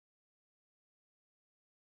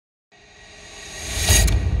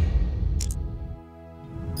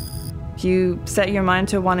If you set your mind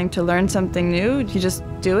to wanting to learn something new, you just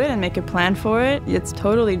do it and make a plan for it. It's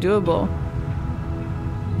totally doable.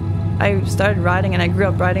 I started riding and I grew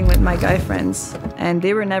up riding with my guy friends, and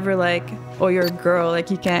they were never like, oh, you're a girl,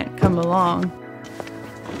 like you can't come along.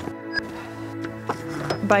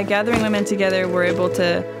 By gathering women together, we're able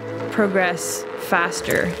to progress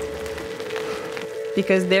faster,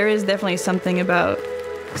 because there is definitely something about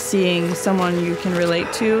seeing someone you can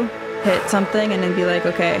relate to hit something and then be like,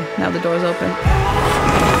 okay, now the door's open.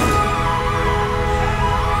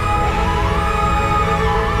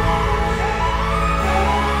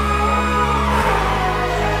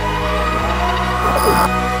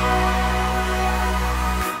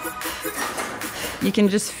 You can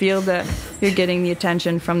just feel that you're getting the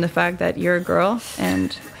attention from the fact that you're a girl,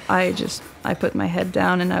 and I put my head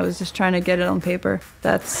down and I was just trying to get it on paper.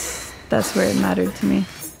 That's where it mattered to me.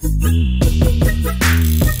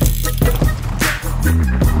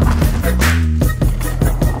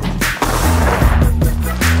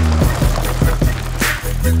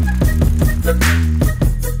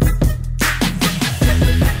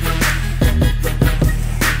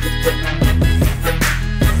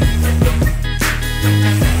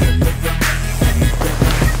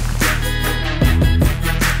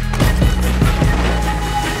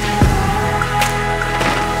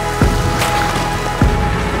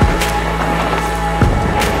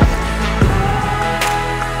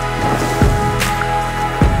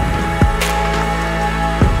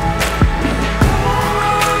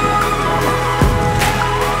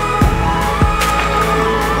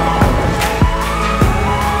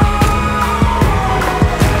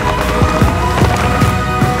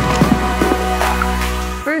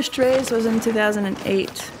 First race was in 2008.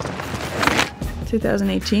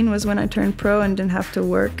 2018 was when I turned pro and didn't have to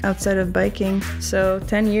work outside of biking, so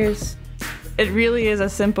 10 years. It really is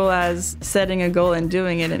as simple as setting a goal and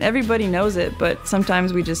doing it, and everybody knows it, but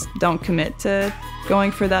sometimes we just don't commit to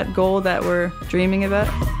going for that goal that we're dreaming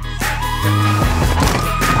about.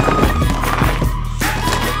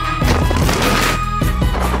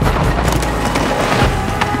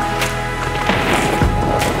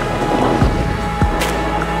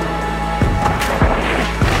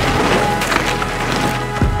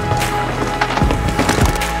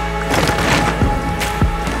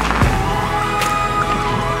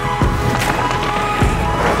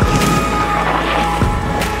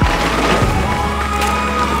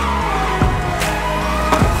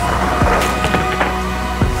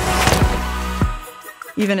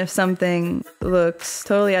 Even if something looks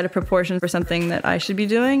totally out of proportion for something that I should be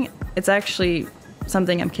doing, it's actually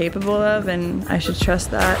something I'm capable of, and I should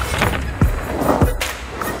trust that.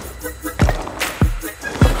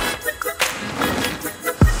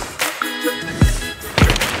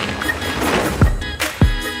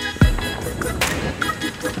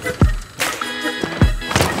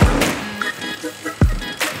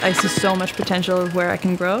 I see so much potential of where I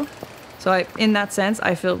can grow. So in that sense,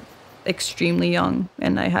 I feel extremely young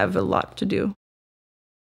and I have a lot to do.